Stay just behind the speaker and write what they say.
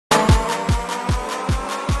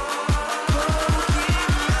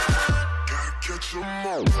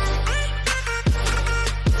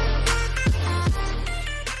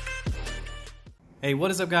Hey,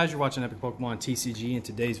 what is up guys? You're watching Epic Pokemon TCG. In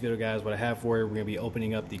today's video guys, what I have for you, we're going to be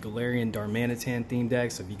opening up the Galarian Darmanitan theme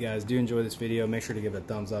deck. So if you guys do enjoy this video, make sure to give it a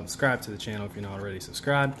thumbs up, subscribe to the channel if you're not already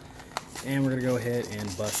subscribed. And we're going to go ahead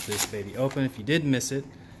and bust this baby open. If you did miss it,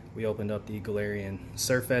 we opened up the Galarian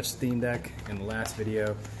Surfetch theme deck in the last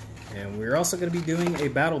video. And we're also going to be doing a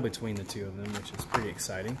battle between the two of them, which is pretty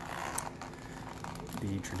exciting.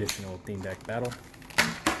 The traditional theme deck battle.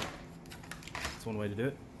 That's one way to do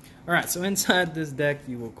it. Alright, so inside this deck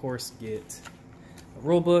you will of course get a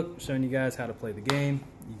rule book showing you guys how to play the game.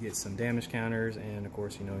 You get some damage counters, and of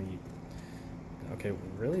course, you know, okay,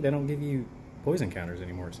 really, they don't give you poison counters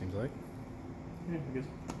anymore, it seems like. Yeah, I guess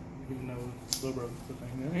even though slow broke the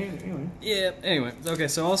thing. Anyway. Yeah, anyway. Okay,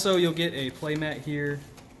 so also you'll get a playmat here.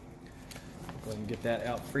 I'll go ahead and get that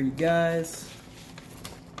out for you guys.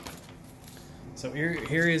 So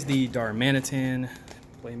here is the Darmanitan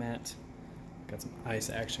playmat. Got some ice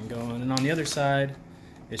action going, and on the other side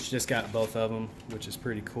it's just got both of them, which is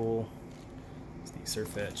pretty cool. It's the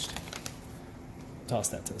Surfetched. Toss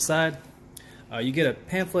that to the side. You get a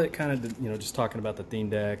pamphlet kind of, you know, just talking about the theme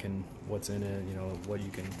deck and what's in it, you know, what you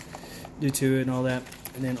can do to it and all that.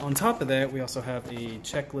 And then on top of that, we also have a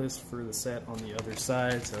checklist for the set on the other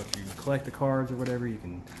side. So if you collect the cards or whatever, you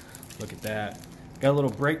can look at that. Got a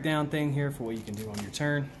little breakdown thing here for what you can do on your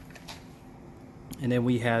turn. And then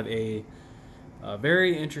we have a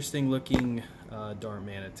very interesting looking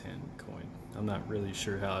Darmanitan coin. I'm not really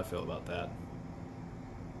sure how I feel about that.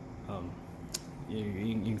 You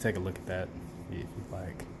can take a look at that if you'd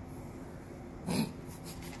like.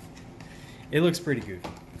 It looks pretty goofy.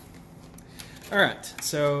 Alright,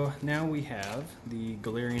 so now we have the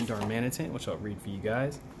Galarian Darmanitan, which I'll read for you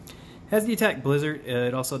guys. Has the attack Blizzard.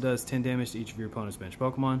 It also does 10 damage to each of your opponent's bench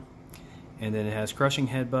Pokemon. And then it has Crushing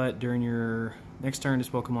Headbutt. During your next turn, this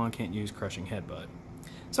Pokemon can't use Crushing Headbutt.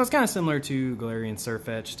 So it's kind of similar to Galarian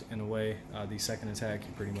Surfetched in a way. The second attack,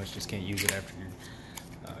 you pretty much just can't use it after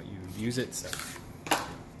you use it. So,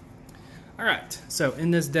 alright, so in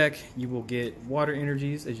this deck, you will get Water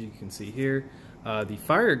Energies, as you can see here. The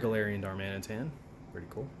Fire Galarian Darmanitan, pretty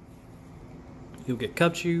cool. You'll get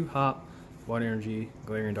Cubchoo, Hop, Water Energy,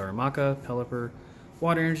 Galarian Darumaka, Pelipper,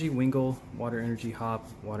 Water Energy, Wingull, Water Energy, Hop,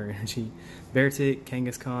 Water Energy, Beartic,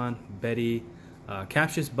 Kangaskhan, Betty,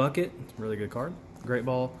 Captious Bucket, really good card, Great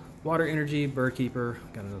Ball, Water Energy, Birdkeeper,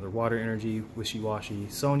 got another Water Energy, Wishy-Washy,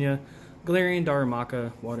 Sonia, Galarian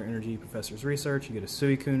Darumaka, Water Energy, Professor's Research, you get a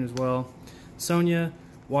Suicune as well, Sonia,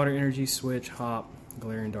 Water Energy, Switch, Hop,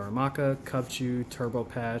 Galarian Darumaka, Cubchoo, Turbo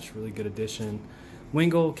Patch, really good addition,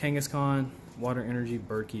 Wingull, Kangaskhan, Water Energy,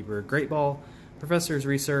 Birdkeeper, Great Ball, Professor's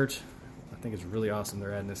Research. I think it's really awesome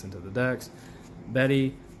they're adding this into the decks.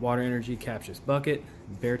 Betty, Water Energy, Captious Bucket,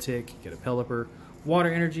 Beartic, get a Pelipper,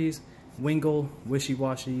 Water Energies, Wingull,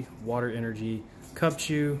 Wishy-Washy, Water Energy,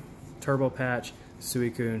 Cubchoo, Turbo Patch,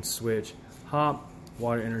 Suicune, Switch, Hop,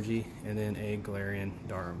 Water Energy, and then a Galarian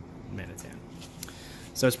Darmanitan.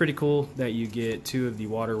 So it's pretty cool that you get two of the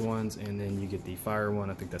water ones and then you get the fire one.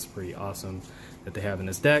 I think that's pretty awesome that they have in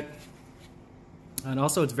this deck. And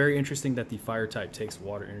also it's very interesting that the fire type takes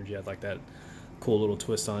water energy. I'd like that cool little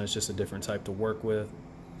twist on it. It's just a different type to work with.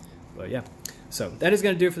 But yeah, so that is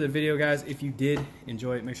going to do it for the video, guys. If you did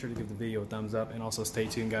enjoy it, make sure to give the video a thumbs up, and also stay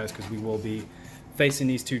tuned, guys, because we will be facing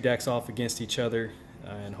these two decks off against each other,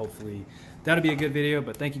 and hopefully that'll be a good video.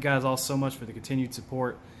 But thank you guys all so much for the continued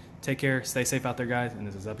support. Take care, stay safe out there, guys, and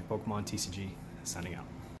this is Epic Pokemon TCG signing out.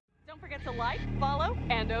 Don't forget to like, follow,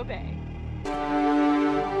 and obey.